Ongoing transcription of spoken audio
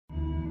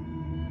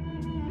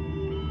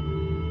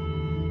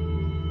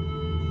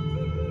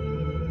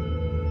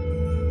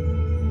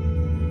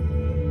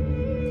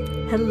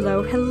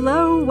Hello,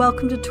 hello.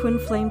 Welcome to Twin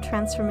Flame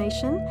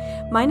Transformation.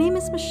 My name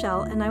is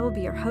Michelle, and I will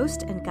be your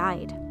host and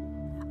guide.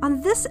 On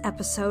this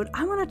episode,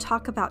 I want to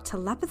talk about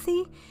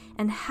telepathy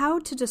and how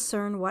to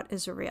discern what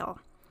is real.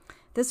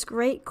 This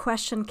great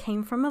question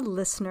came from a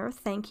listener.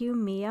 Thank you,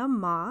 Mia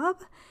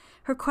Mob.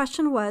 Her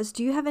question was,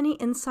 do you have any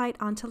insight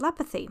on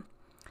telepathy?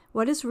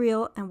 What is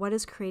real and what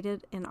is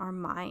created in our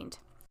mind?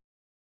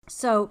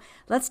 So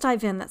let's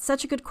dive in. That's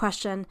such a good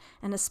question,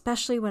 and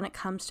especially when it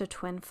comes to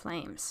twin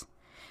flames.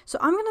 So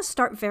I'm going to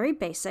start very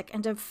basic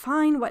and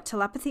define what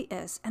telepathy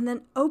is, and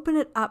then open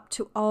it up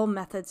to all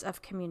methods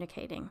of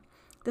communicating.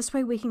 This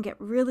way we can get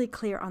really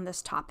clear on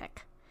this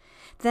topic.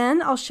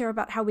 Then I'll share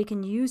about how we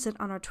can use it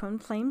on our twin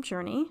flame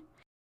journey.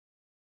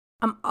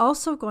 I'm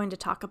also going to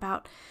talk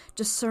about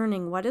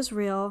discerning what is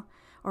real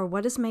or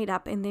what is made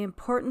up and the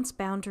importance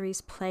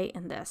boundaries play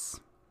in this.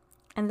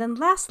 And then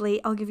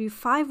lastly, I'll give you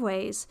 5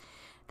 ways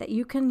that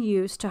you can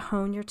use to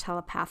hone your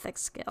telepathic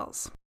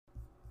skills.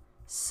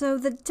 So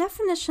the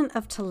definition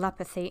of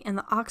telepathy in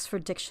the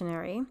Oxford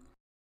Dictionary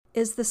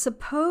is the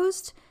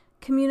supposed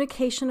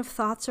communication of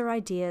thoughts or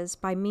ideas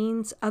by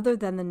means other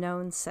than the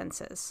known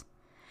senses.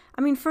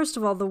 I mean, first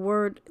of all,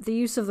 the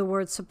use of the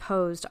word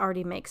supposed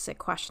already makes it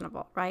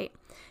questionable, right?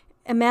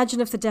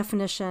 Imagine if the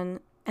definition,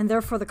 and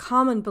therefore the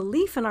common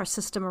belief in our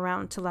system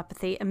around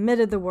telepathy,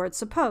 omitted the word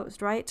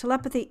supposed, right?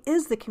 Telepathy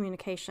is the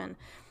communication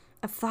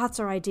of thoughts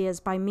or ideas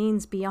by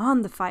means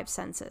beyond the 5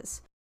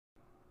 senses.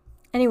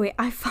 Anyway,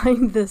 I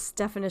find this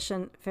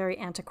definition very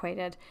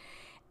antiquated.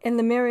 In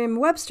the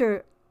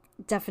Merriam-Webster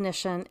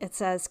definition, it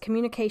says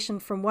communication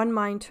from one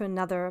mind to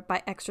another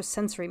by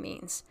extrasensory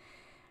means,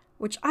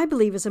 which I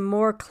believe is a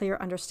more clear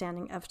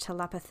understanding of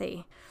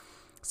telepathy.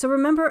 So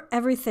remember,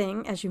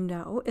 everything, as you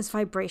know, is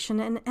vibration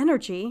and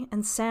energy,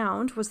 and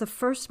sound was the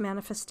first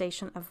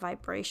manifestation of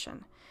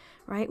vibration,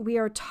 right? We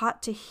are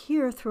taught to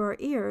hear through our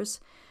ears,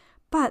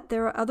 but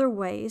there are other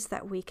ways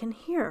that we can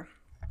hear.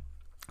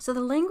 So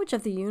the language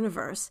of the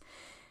universe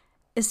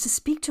is to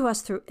speak to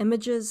us through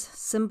images,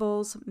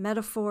 symbols,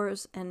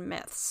 metaphors, and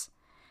myths.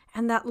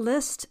 And that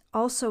list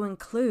also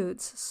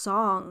includes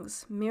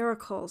songs,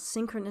 miracles,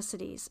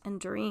 synchronicities, and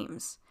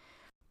dreams.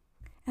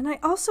 And I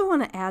also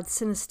want to add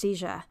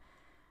synesthesia,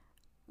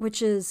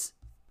 which is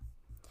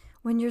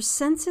when your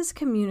senses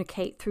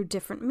communicate through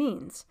different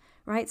means,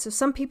 right? So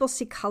some people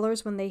see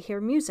colors when they hear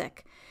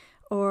music,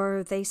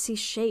 or they see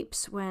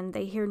shapes when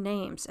they hear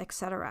names,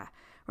 etc.,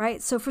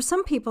 right? So for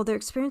some people, their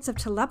experience of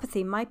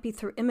telepathy might be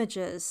through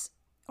images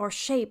or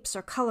shapes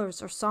or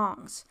colors or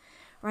songs,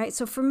 right?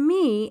 So for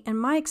me, in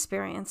my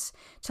experience,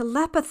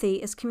 telepathy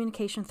is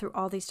communication through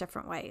all these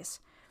different ways,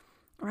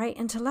 right?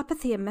 In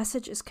telepathy, a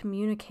message is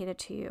communicated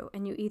to you,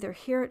 and you either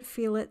hear it,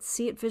 feel it,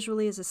 see it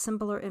visually as a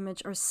symbol or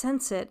image, or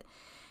sense it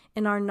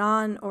in our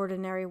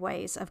non-ordinary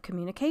ways of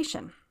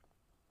communication.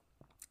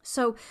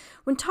 So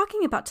when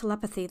talking about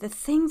telepathy, the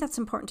thing that's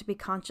important to be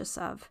conscious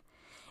of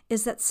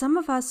is that some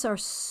of us are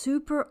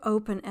super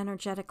open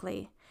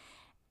energetically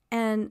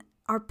and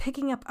are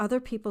picking up other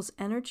people's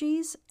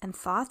energies and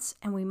thoughts,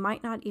 and we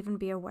might not even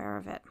be aware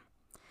of it.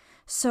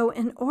 So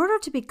in order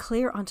to be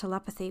clear on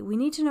telepathy, we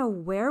need to know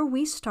where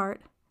we start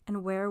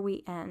and where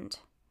we end.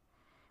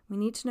 We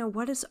need to know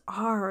what is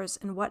ours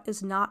and what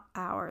is not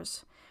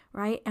ours,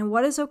 right? And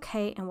what is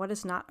okay and what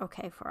is not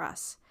okay for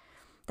us.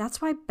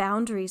 That's why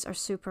boundaries are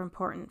super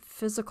important.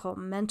 Physical,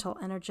 mental,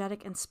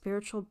 energetic, and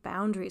spiritual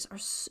boundaries are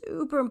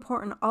super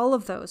important. All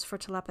of those for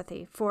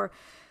telepathy, for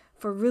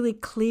really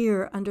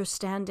clear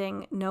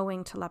understanding,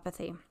 knowing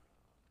telepathy.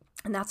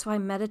 And that's why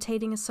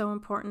meditating is so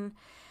important,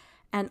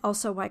 and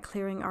also why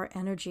clearing our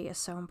energy is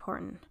so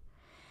important.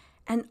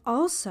 And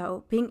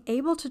also, being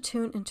able to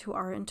tune into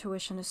our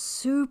intuition is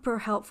super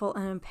helpful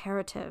and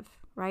imperative,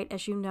 right,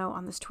 as you know,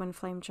 on this twin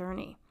flame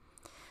journey.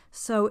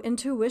 So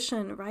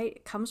intuition, right,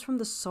 it comes from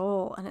the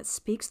soul, and it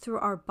speaks through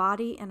our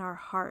body and our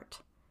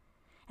heart.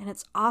 And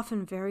it's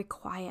often very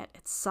quiet.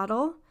 It's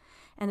subtle,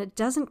 and it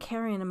doesn't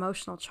carry an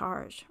emotional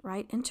charge,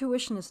 right?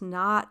 Intuition is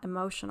not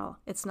emotional.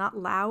 It's not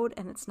loud,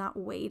 and it's not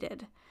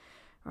weighted,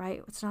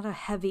 right? It's not a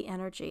heavy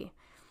energy.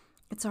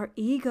 It's our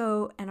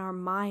ego and our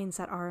minds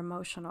that are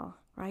emotional,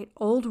 right?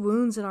 Old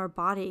wounds in our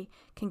body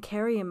can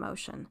carry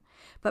emotion,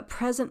 but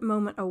present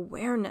moment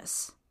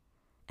awareness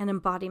and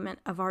embodiment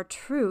of our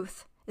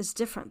truth is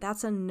different.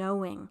 That's a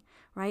knowing,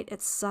 right?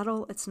 It's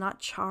subtle. It's not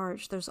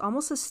charged. There's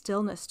almost a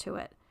stillness to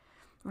it,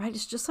 right?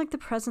 It's just like the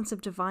presence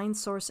of divine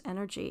source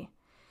energy.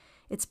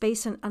 It's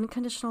based in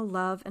unconditional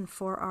love and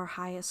for our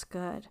highest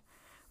good,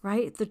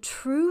 right? The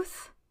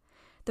truth,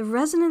 the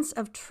resonance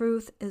of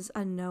truth is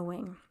a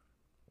knowing,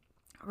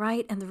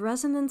 right? And the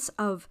resonance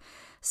of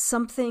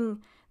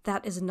something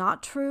that is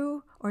not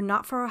true or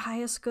not for our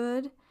highest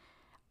good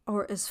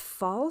or is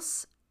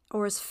false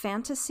or is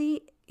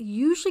fantasy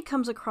usually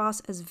comes across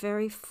as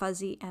very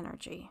fuzzy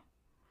energy.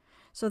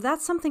 So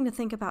that's something to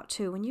think about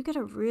too. When you get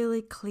a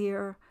really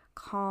clear,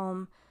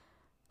 calm,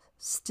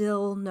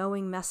 still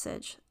knowing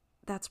message,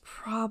 that's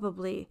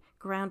probably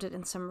grounded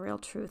in some real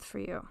truth for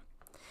you.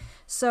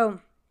 So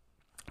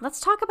let's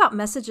talk about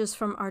messages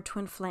from our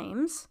twin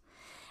flames.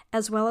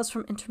 as well as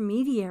from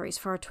intermediaries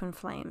for our twin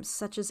flames,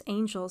 such as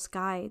angels,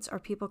 guides, or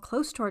people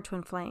close to our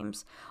twin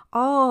flames,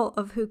 all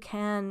of who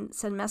can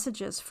send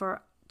messages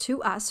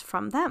to us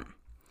from them.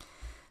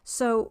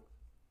 So,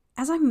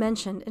 as I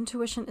mentioned,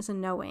 intuition is a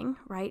knowing,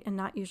 right, and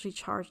not usually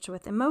charged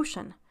with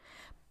emotion.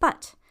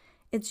 But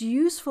it's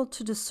useful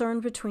to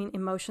discern between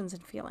emotions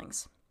and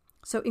feelings.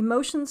 So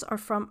emotions are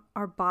from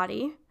our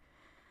body,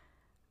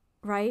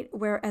 right,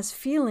 whereas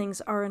feelings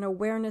are an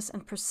awareness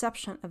and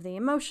perception of the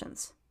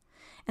emotions.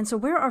 And so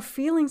where our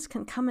feelings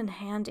can come in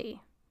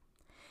handy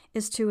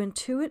is to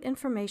intuit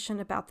information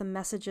about the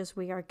messages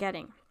we are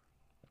getting.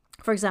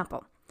 For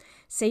example,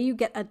 say you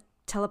get a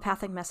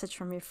telepathic message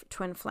from your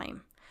twin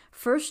flame.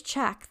 First,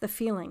 check the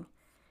feeling.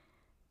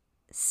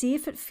 See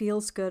if it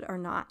feels good or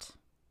not.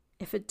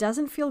 If it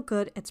doesn't feel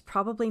good, it's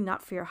probably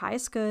not for your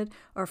highest good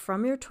or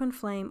from your twin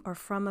flame or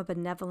from a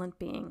benevolent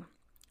being.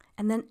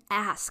 And then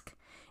ask,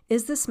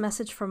 is this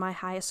message for my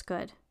highest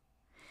good?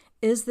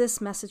 Is this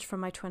message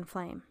from my twin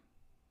flame?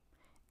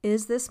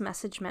 Is this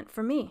message meant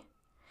for me?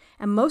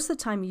 And most of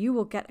the time you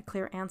will get a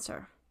clear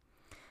answer.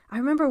 I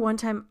remember one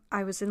time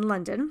I was in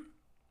London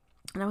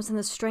and I was in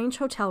this strange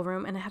hotel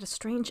room and it had a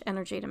strange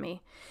energy to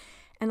me.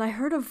 And I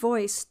heard a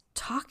voice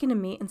talking to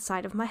me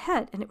inside of my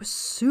head, and it was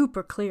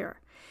super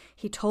clear.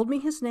 He told me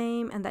his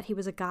name and that he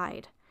was a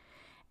guide.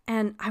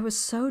 And I was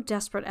so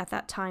desperate at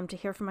that time to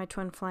hear from my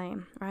twin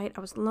flame, right? I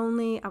was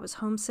lonely, I was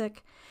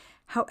homesick.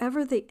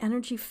 However, the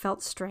energy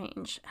felt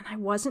strange, and I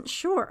wasn't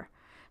sure.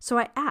 So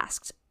I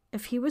asked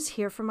if he was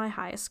here for my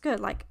highest good.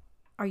 Like,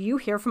 are you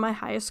here for my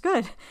highest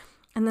good?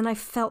 And then I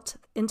felt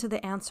into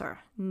the answer,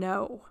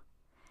 no.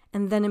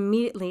 And then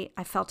immediately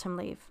I felt him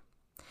leave.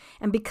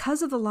 And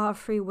because of the law of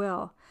free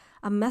will,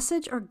 a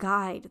message or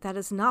guide that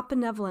is not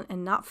benevolent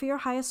and not for your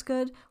highest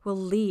good will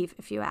leave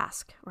if you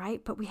ask,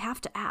 right? But we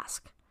have to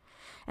ask.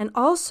 And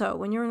also,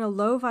 when you're in a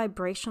low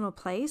vibrational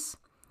place,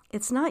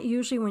 it's not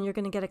usually when you're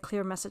going to get a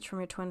clear message from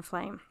your twin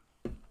flame.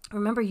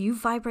 Remember, you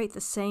vibrate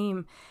the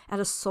same at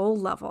a soul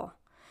level,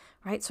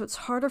 right? So it's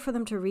harder for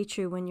them to reach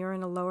you when you're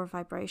in a lower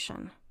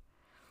vibration.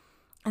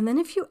 And then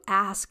if you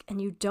ask and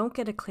you don't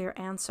get a clear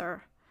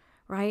answer,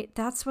 right?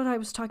 That's what I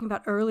was talking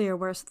about earlier,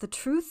 where the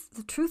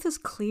truth is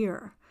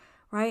clear,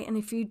 right? And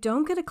if you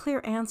don't get a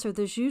clear answer,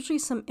 there's usually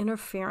some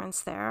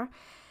interference there.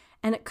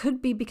 And it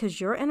could be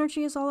because your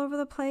energy is all over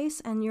the place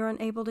and you're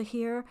unable to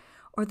hear,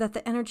 or that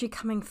the energy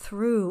coming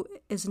through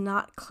is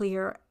not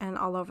clear and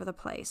all over the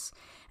place.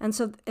 And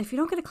so if you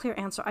don't get a clear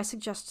answer, I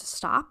suggest to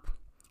stop,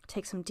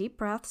 take some deep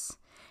breaths,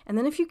 and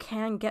then if you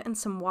can, get in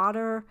some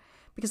water,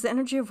 because the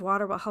energy of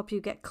water will help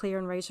you get clear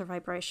and raise your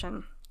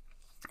vibration.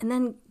 And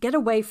then get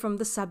away from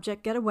the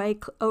subject,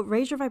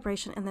 raise your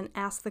vibration, and then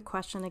ask the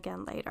question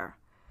again later.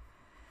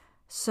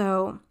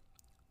 So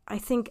I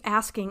think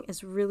asking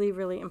is really,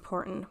 really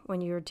important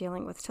when you're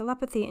dealing with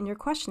telepathy and you're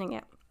questioning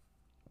it.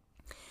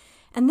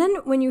 And then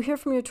when you hear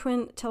from your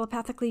twin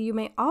telepathically, you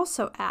may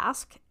also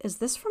ask, is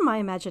this from my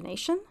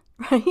imagination,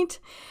 right?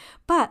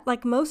 But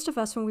like most of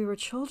us when we were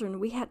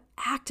children, we had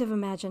active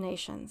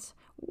imaginations,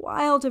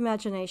 wild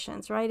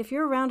imaginations, right? If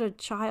you're around a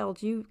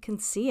child, you can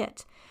see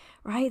it.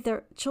 Right?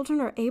 Their children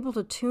are able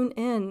to tune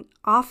in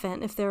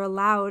often, if they're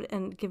allowed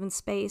and given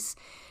space,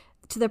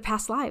 to their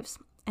past lives.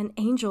 And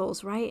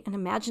angels, right? And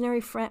imaginary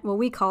friend, well,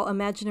 we call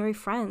imaginary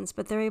friends,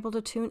 but they're able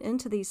to tune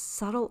into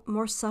these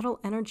more subtle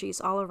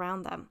energies all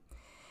around them.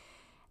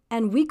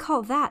 And we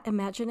call that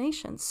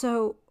imagination.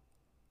 So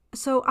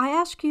I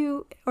ask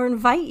you, or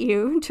invite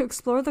you, to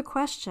explore the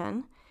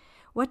question,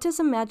 what does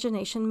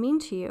imagination mean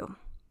to you?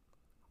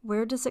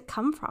 Where does it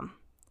come from?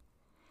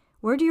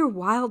 Where do your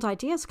wild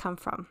ideas come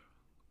from?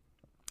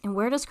 And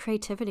where does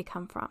creativity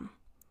come from,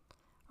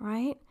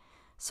 right?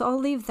 So I'll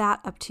leave that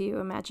up to you,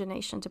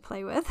 imagination, to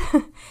play with.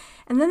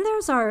 And then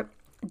there's our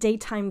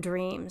daytime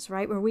dreams,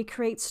 right? Where we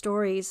create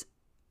stories,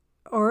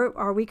 or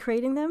are we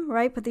creating them,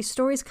 right? But these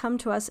stories come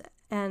to us,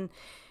 and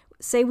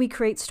say we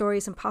create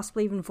stories and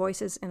possibly even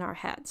voices in our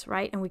heads,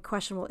 right? And we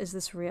question, well, is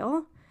this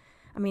real?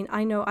 I mean,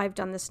 I know I've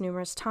done this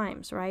numerous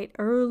times, right?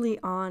 Early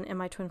on in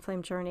my twin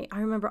flame journey,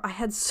 I remember I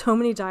had so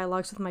many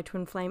dialogues with my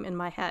twin flame in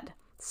my head.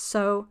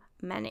 So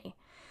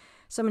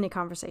many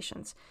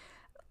conversations.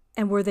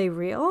 And were they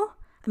real?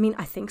 I mean,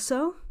 I think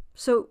so.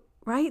 So,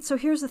 right? So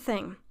here's the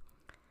thing.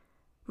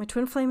 My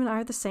twin flame and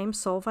I are the same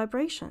soul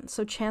vibration.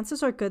 So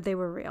chances are good they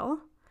were real.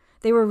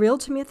 They were real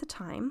to me at the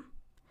time.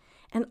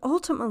 And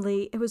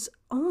ultimately, it was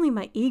only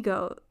my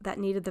ego that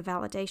needed the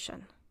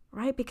validation,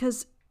 right?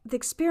 Because the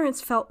experience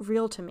felt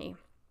real to me.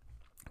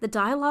 The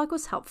dialogue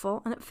was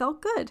helpful and it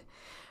felt good,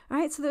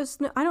 right? So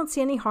I don't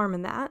see any harm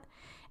in that.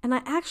 And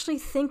I actually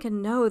think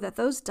and know that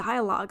those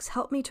dialogues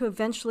help me to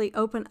eventually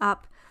open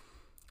up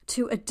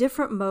to a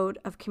different mode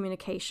of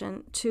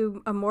communication,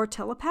 to a more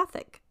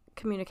telepathic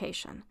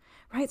communication,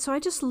 right? So I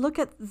just look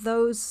at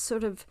those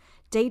sort of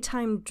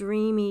daytime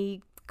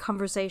dreamy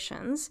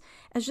conversations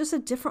as just a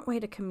different way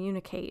to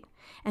communicate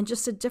and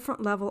just a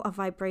different level of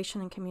vibration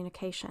and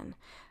communication.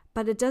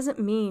 But it doesn't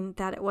mean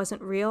that it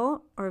wasn't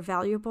real or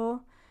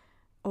valuable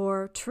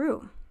or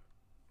true.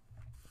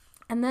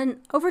 And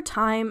then over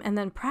time and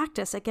then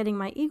practice at getting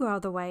my ego out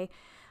of the way,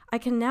 I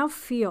can now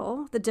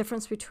feel the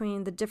difference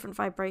between the different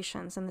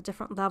vibrations and the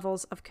different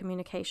levels of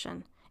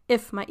communication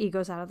if my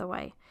ego's out of the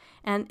way.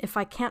 And if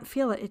I can't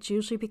feel it, it's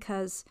usually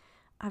because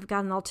I've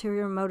got an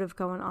ulterior motive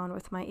going on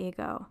with my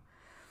ego.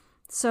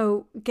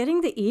 So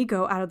getting the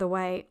ego out of the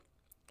way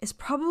is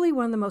probably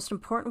one of the most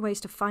important ways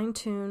to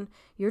fine-tune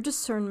your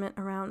discernment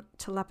around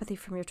telepathy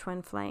from your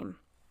twin flame.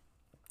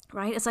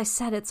 Right? As I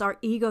said, it's our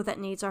ego that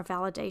needs our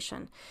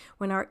validation.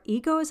 When our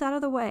ego is out of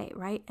the way,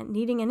 right, and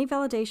needing any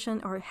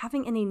validation or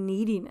having any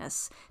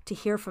neediness to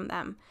hear from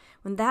them,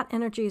 when that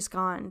energy is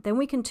gone, then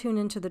we can tune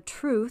into the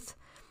truth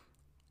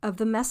of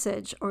the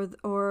message or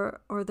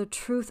the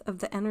truth of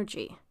the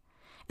energy.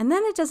 And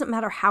then it doesn't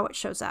matter how it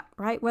shows up,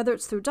 right? Whether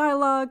it's through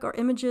dialogue or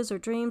images or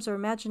dreams or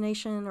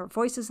imagination or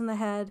voices in the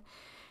head.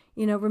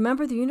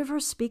 Remember, the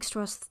universe speaks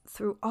to us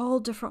through all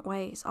different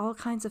ways, all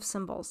kinds of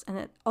symbols,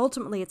 and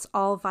ultimately it's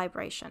all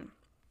vibration.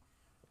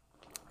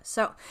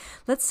 So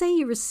let's say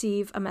you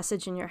receive a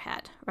message in your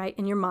head, right,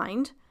 in your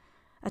mind,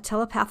 a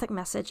telepathic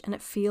message, and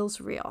it feels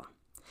real,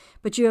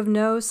 but you have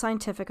no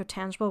scientific or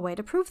tangible way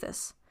to prove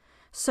this.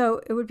 So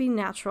it would be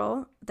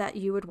natural that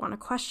you would want to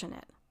question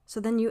it. So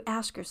then you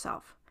ask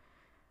yourself,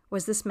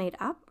 was this made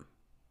up?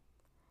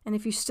 And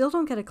if you still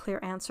don't get a clear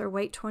answer,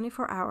 wait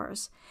 24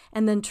 hours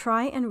and then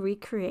try and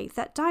recreate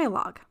that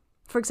dialogue.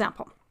 For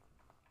example,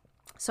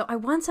 so I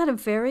once had a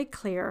very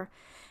clear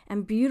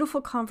and beautiful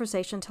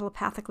conversation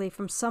telepathically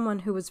from someone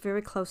who was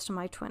very close to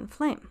my twin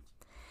flame.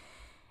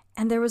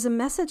 And there was a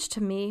message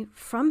to me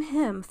from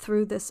him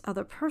through this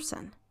other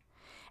person.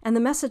 And the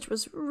message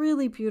was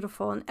really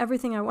beautiful and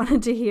everything I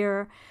wanted to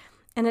hear,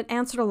 and it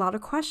answered a lot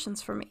of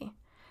questions for me.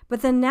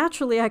 But then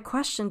naturally I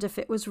questioned if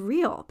it was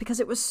real because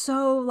it was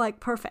so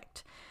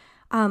perfect.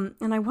 And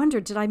I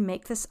wondered, did I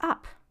make this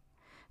up?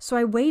 So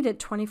I waited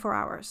 24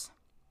 hours.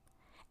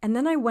 And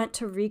then I went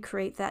to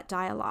recreate that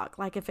dialogue,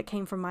 like if it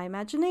came from my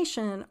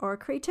imagination or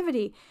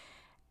creativity.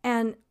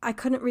 And I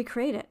couldn't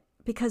recreate it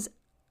because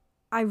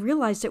I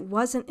realized it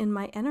wasn't in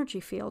my energy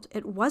field.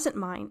 It wasn't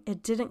mine.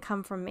 It didn't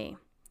come from me.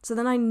 So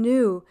then I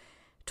knew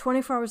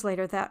 24 hours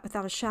later that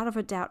without a shadow of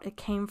a doubt, it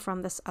came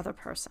from this other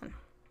person.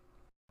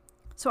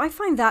 So I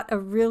find that a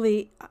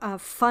really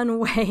fun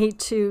way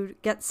to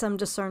get some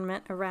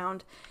discernment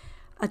around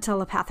a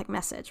telepathic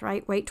message,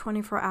 right? Wait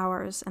 24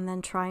 hours and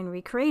then try and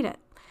recreate it.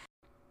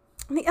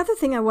 And the other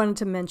thing I wanted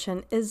to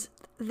mention is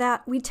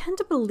that we tend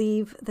to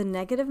believe the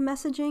negative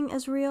messaging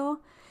as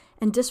real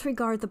and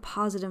disregard the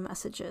positive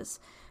messages.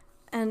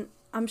 And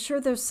I'm sure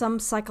there's some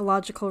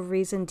psychological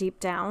reason deep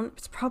down,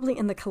 it's probably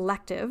in the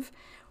collective,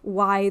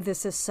 why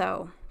this is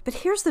so. But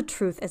here's the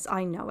truth as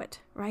I know it,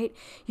 right?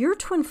 Your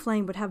twin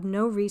flame would have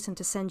no reason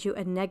to send you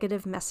a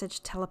negative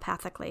message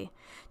telepathically,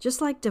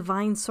 just like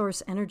divine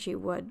source energy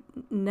would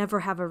never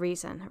have a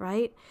reason,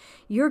 right?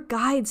 Your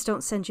guides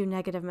don't send you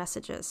negative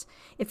messages.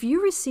 If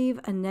you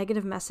receive a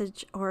negative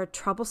message or a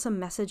troublesome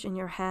message in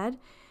your head,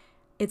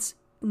 it's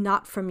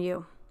not from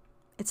you.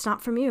 It's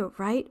not from you,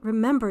 right?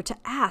 Remember to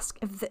ask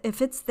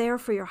if it's there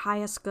for your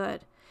highest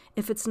good.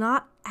 If it's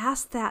not,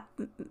 ask that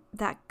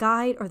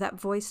guide or that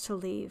voice to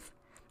leave.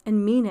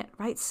 And mean it,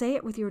 right? Say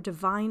it with your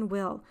divine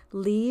will.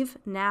 Leave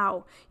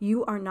now.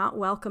 You are not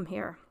welcome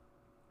here.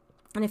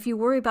 And if you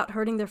worry about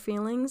hurting their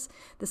feelings,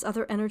 this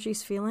other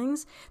energy's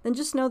feelings, then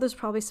just know there's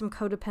probably some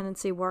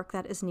codependency work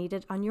that is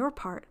needed on your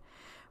part,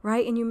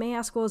 right? And you may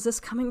ask, well, is this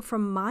coming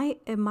from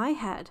in my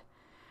head,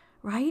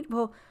 right?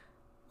 Well,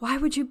 why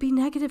would you be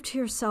negative to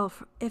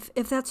yourself? If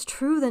that's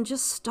true, then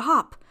just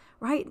stop,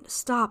 right?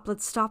 Stop.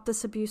 Let's stop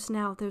this abuse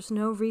now. There's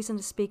no reason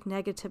to speak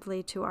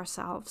negatively to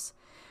ourselves.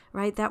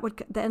 Right?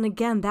 And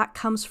again, that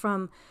comes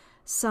from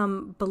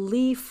some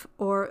belief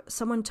or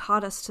someone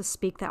taught us to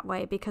speak that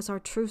way because our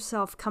true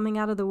self coming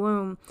out of the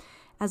womb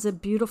as a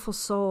beautiful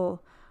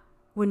soul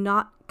would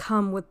not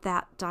come with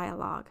that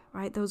dialogue,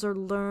 right? Those are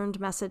learned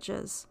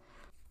messages.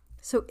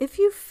 So if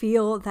you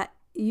feel that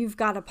you've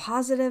got a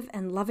positive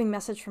and loving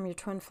message from your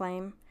twin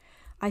flame,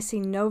 I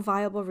see no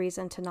viable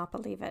reason to not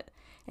believe it.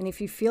 And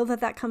if you feel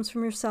that comes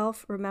from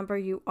yourself, remember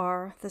you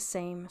are the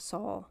same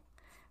soul.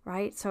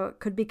 Right? So it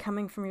could be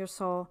coming from your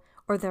soul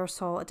or their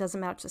soul. It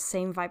doesn't matter. It's the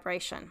same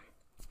vibration.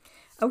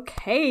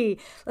 Okay,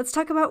 let's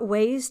talk about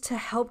ways to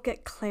help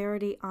get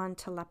clarity on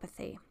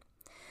telepathy.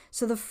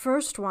 So the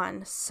first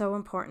one, so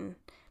important,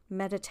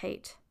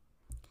 meditate.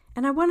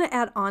 And I want to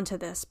add on to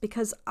this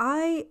because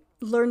I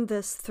learned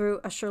this through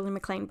a Shirley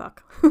MacLaine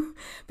book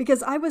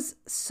because I was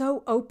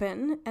so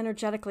open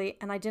energetically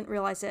and I didn't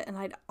realize it. And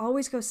I'd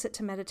always go sit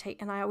to meditate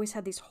and I always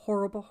had these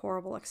horrible,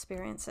 horrible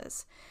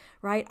experiences,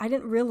 right? I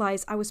didn't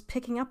realize I was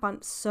picking up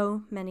on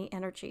so many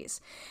energies.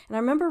 And I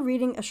remember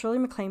reading a Shirley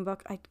MacLaine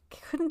book. I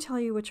couldn't tell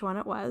you which one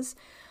it was,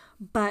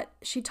 but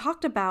she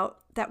talked about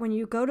that when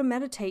you go to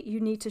meditate, you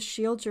need to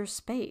shield your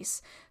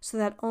space so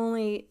that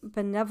only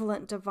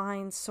benevolent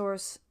divine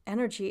source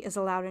energy is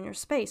allowed in your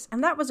space.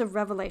 And that was a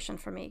revelation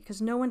for me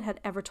because no one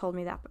had ever told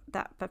me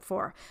that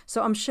before.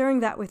 So I'm sharing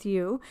that with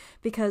you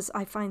because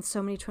I find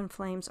so many twin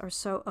flames are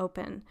so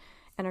open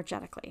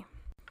energetically.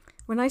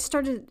 When I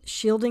started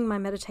shielding my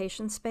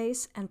meditation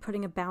space and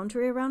putting a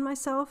boundary around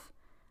myself,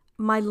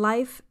 my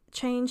life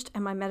changed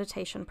and my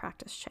meditation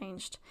practice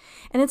changed.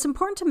 And it's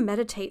important to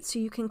meditate so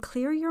you can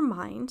clear your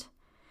mind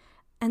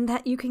and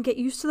that you can get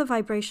used to the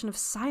vibration of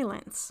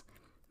silence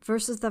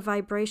versus the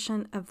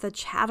vibration of the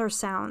chatter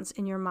sounds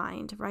in your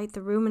mind, right?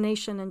 The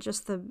rumination and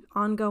just the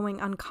ongoing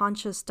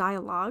unconscious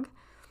dialogue.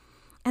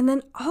 And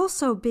then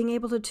also being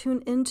able to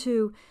tune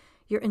into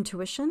your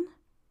intuition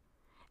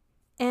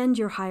and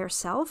your higher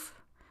self,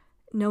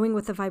 knowing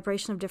what the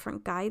vibration of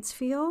different guides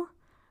feel,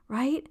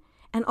 right?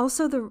 And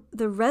also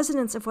the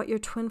resonance of what your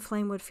twin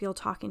flame would feel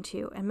talking to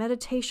you. And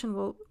meditation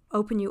will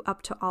open you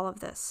up to all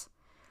of this,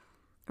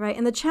 right?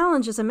 And the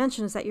challenge, as I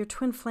mentioned, is that your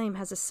twin flame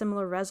has a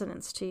similar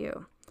resonance to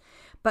you.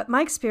 But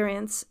my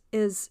experience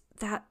is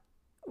that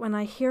when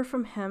I hear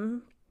from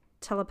him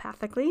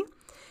telepathically,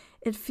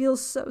 it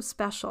feels so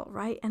special,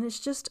 right? And it's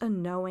just a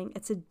knowing.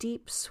 It's a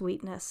deep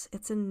sweetness.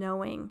 It's a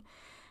knowing.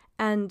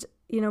 And,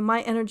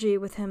 my energy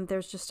with him,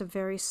 there's just a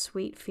very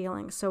sweet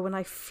feeling. So when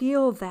I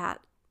feel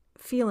that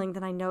feeling,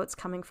 then I know it's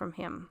coming from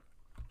him,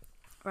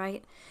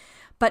 right?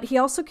 But he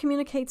also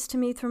communicates to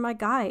me through my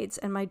guides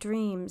and my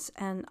dreams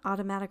and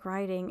automatic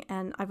writing.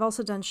 And I've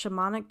also done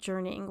shamanic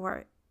journeying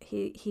where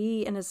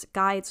he and his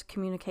guides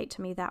communicate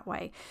to me that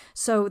way.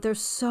 So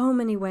there's so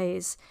many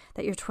ways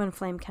that your twin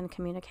flame can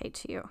communicate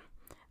to you.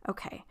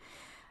 Okay.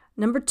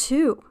 Number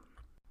 2,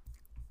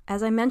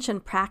 as I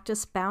mentioned,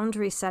 practice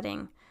boundary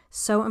setting.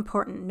 So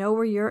important. Know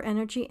where your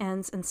energy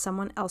ends and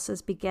someone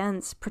else's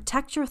begins.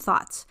 Protect your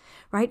thoughts,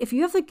 right? If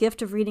you have the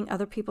gift of reading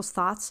other people's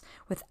thoughts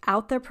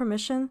without their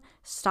permission,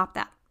 stop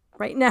that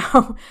right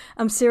now.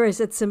 I'm serious.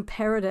 It's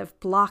imperative.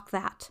 Block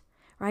that,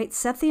 right?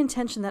 Set the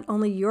intention that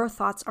only your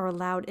thoughts are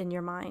allowed in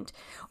your mind,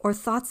 or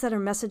thoughts that are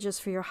messages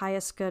for your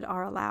highest good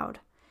are allowed.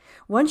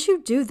 Once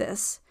you do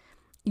this,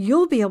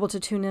 you'll be able to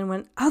tune in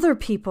when other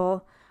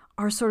people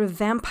are sort of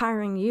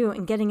vampiring you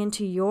and getting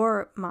into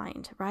your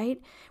mind,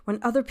 right? When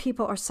other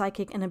people are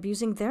psychic and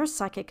abusing their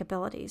psychic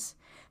abilities.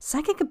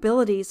 Psychic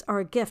abilities are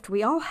a gift.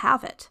 We all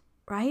have it,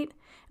 right?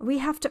 We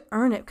have to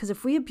earn it, because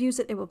if we abuse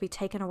it, it will be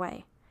taken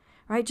away,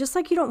 right? Just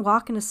like you don't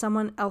walk into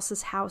someone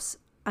else's house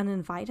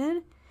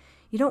uninvited,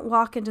 you don't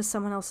walk into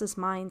someone else's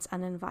minds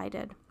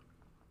uninvited.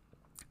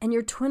 And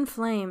your twin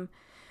flame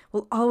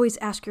will always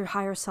ask your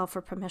higher self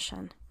for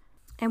permission.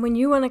 And when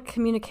you want to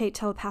communicate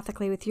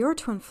telepathically with your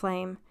twin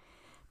flame,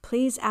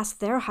 please ask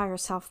their higher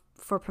self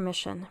for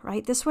permission,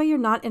 right? This way you're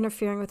not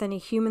interfering with any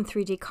human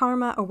 3D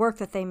karma or work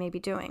that they may be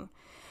doing.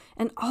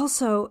 And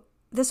also,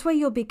 this way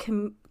you'll be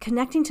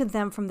connecting to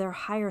them from their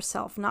higher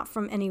self, not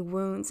from any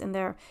wounds in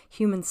their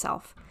human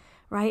self,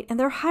 right? And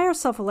their higher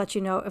self will let you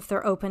know if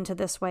they're open to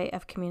this way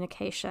of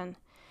communication.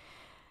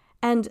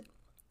 And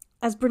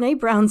as Brene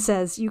Brown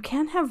says, you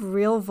can't have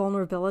real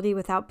vulnerability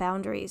without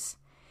boundaries.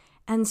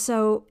 And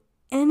so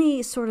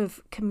any sort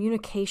of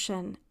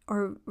communication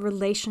or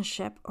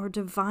relationship or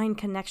divine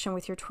connection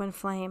with your twin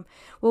flame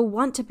will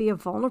want to be a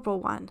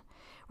vulnerable one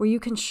where you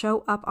can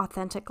show up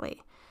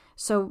authentically.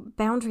 So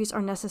boundaries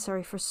are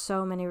necessary for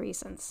so many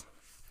reasons.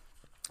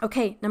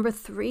 Okay, number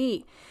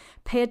 3,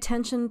 pay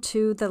attention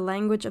to the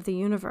language of the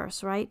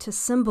universe, right? To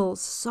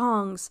symbols,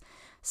 songs,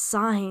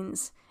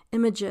 signs,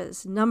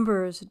 images,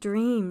 numbers,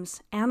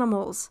 dreams,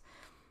 animals.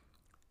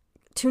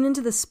 Tune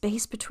into the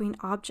space between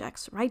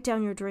objects. Write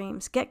down your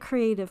dreams. Get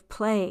creative.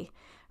 Play.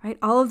 Right?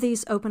 All of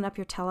these open up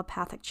your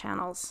telepathic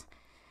channels.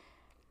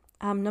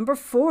 Number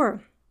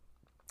 4,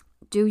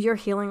 do your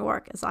healing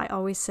work. As I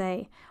always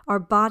say, our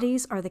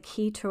bodies are the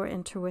key to our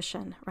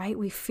intuition, right?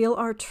 We feel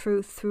our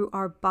truth through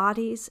our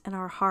bodies and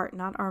our heart,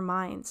 not our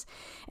minds.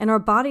 And our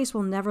bodies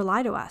will never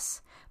lie to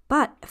us.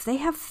 But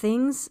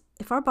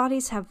if our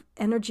bodies have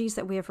energies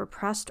that we have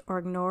repressed or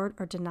ignored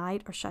or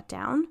denied or shut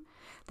down,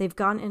 they've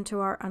gone into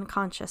our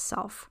unconscious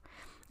self.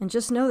 And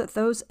just know that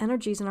those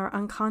energies in our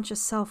unconscious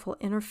self will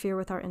interfere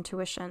with our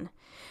intuition,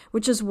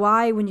 which is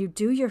why when you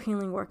do your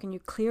healing work and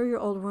you clear your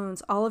old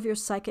wounds, all of your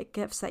psychic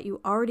gifts that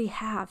you already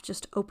have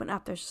just open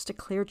up. There's just a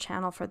clear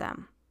channel for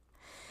them.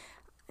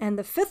 And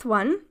the 5th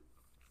one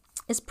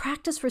is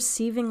practice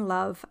receiving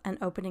love and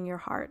opening your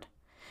heart,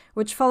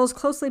 which follows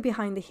closely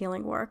behind the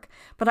healing work.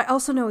 But I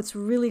also know it's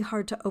really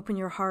hard to open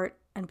your heart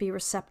and be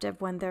receptive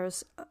when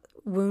there's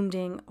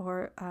wounding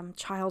or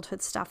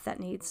childhood stuff that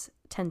needs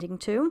tending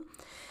to.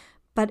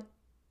 But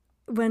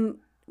when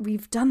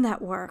we've done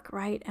that work,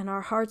 right, and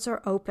our hearts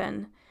are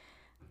open,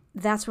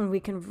 that's when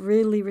we can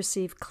really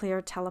receive clear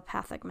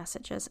telepathic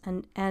messages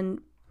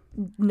and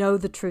know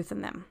the truth in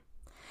them.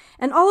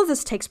 And all of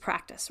this takes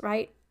practice,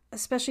 right?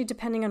 Especially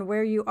depending on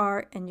where you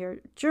are in your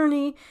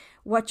journey,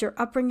 what your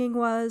upbringing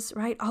was,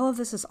 right? All of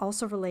this is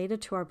also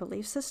related to our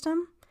belief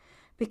system,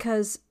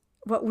 because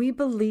what we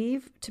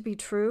believe to be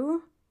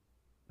true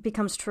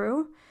becomes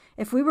true.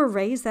 If we were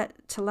raised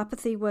that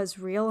telepathy was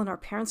real and our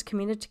parents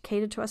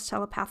communicated to us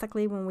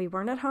telepathically when we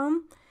weren't at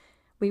home,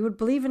 we would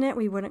believe in it,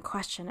 we wouldn't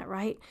question it,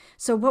 right?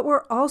 So what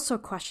we're also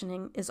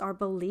questioning is our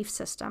belief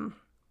system.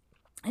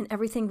 and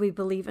everything we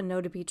believe and know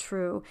to be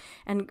true,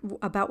 and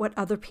about what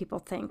other people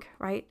think,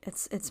 right?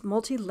 It's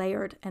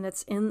multi-layered, and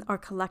it's in our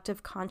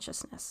collective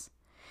consciousness.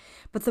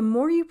 But the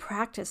more you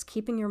practice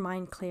keeping your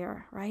mind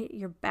clear, right,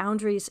 your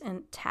boundaries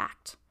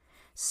intact,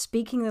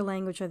 speaking the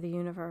language of the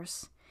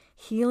universe,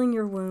 healing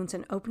your wounds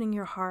and opening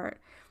your heart,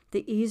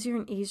 the easier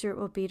and easier it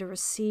will be to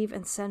receive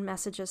and send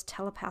messages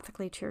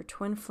telepathically to your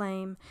twin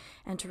flame,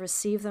 and to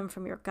receive them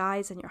from your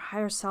guides and your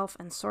higher self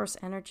and source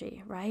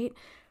energy, right?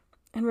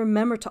 And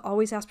remember to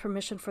always ask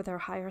permission for their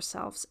higher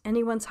selves,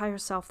 anyone's higher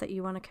self that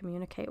you want to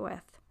communicate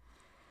with.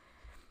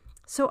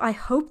 So I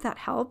hope that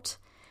helped.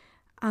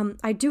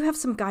 I do have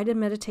some guided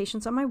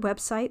meditations on my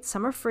website.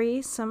 Some are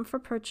free, some for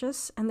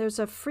purchase. And there's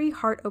a free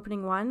heart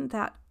opening one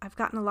that I've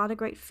gotten a lot of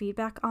great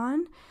feedback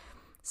on.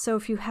 So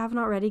if you haven't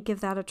already,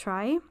 give that a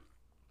try.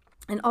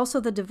 And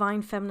also the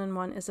Divine Feminine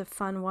one is a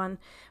fun one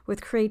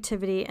with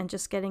creativity and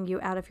just getting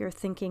you out of your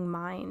thinking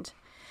mind.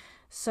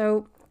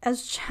 So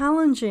as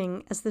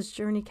challenging as this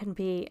journey can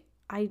be,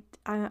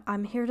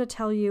 I'm here to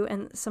tell you,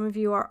 and some of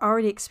you are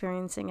already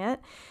experiencing it,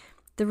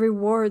 the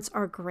rewards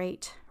are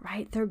great,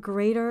 right? They're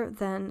greater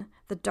than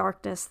the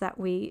darkness that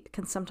we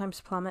can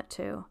sometimes plummet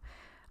to.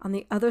 On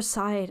the other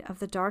side of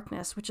the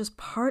darkness, which is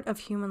part of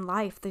human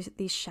life,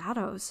 these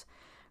shadows,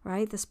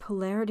 right? This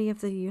polarity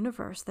of the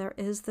universe, there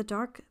is the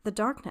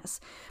darkness.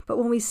 But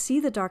when we see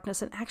the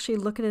darkness and actually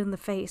look at it in the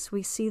face,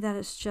 we see that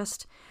it's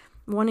just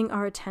wanting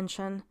our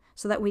attention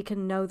so that we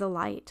can know the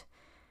light.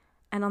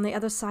 And on the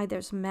other side,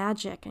 there's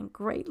magic and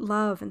great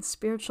love and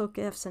spiritual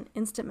gifts and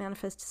instant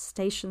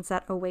manifestations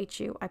that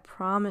await you. I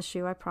promise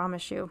you, I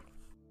promise you.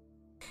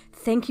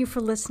 Thank you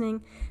for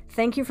listening.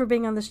 Thank you for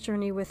being on this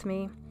journey with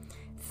me.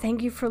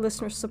 Thank you for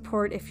listener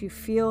support. If you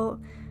feel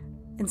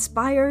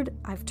inspired,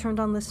 I've turned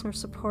on listener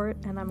support,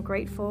 and I'm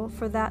grateful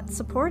for that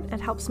support.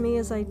 It helps me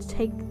as I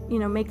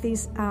make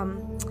these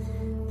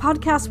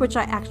podcasts, which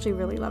I actually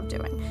really love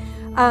doing.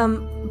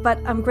 But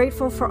I'm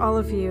grateful for all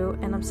of you,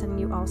 and I'm sending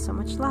you all so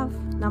much love.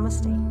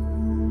 Namaste.